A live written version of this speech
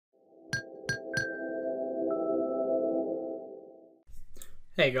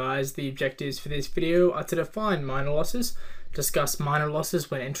Hey guys, the objectives for this video are to define minor losses, discuss minor losses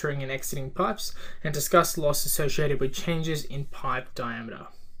when entering and exiting pipes, and discuss loss associated with changes in pipe diameter.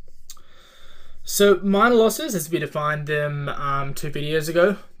 So minor losses, as we defined them 2 videos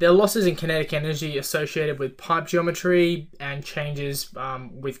ago, they're losses in kinetic energy associated with pipe geometry and changes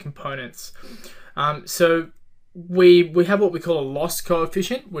with components. So we have what we call a loss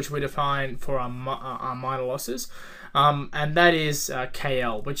coefficient, which we define for our minor losses. And that is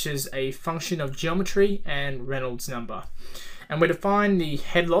KL, which is a function of geometry and Reynolds number. And we define the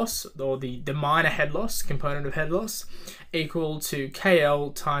head loss, or the minor head loss, component of head loss, equal to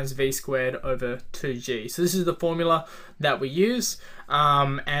KL times V squared over 2G. So this is the formula that we use.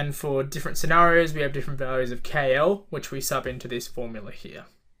 And for different scenarios, we have different values of KL, which we sub into this formula here.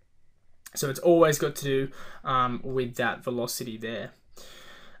 So it's always got to do with that velocity there.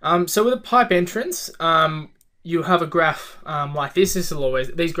 So with a pipe entrance, you have a graph like this.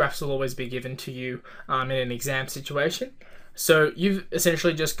 These graphs will always be given to you in an exam situation. So you've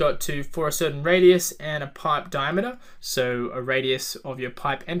essentially just got to, for a certain radius and a pipe diameter, so a radius of your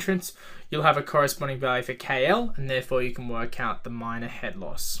pipe entrance, you'll have a corresponding value for KL, and therefore you can work out the minor head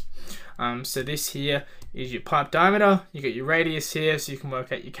loss. So this here is your pipe diameter, you get your radius here, so you can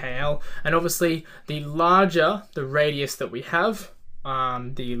work out your KL, and obviously the larger the radius that we have,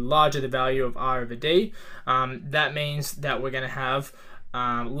 the larger the value of R over D, that means that we're going to have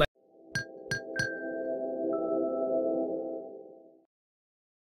less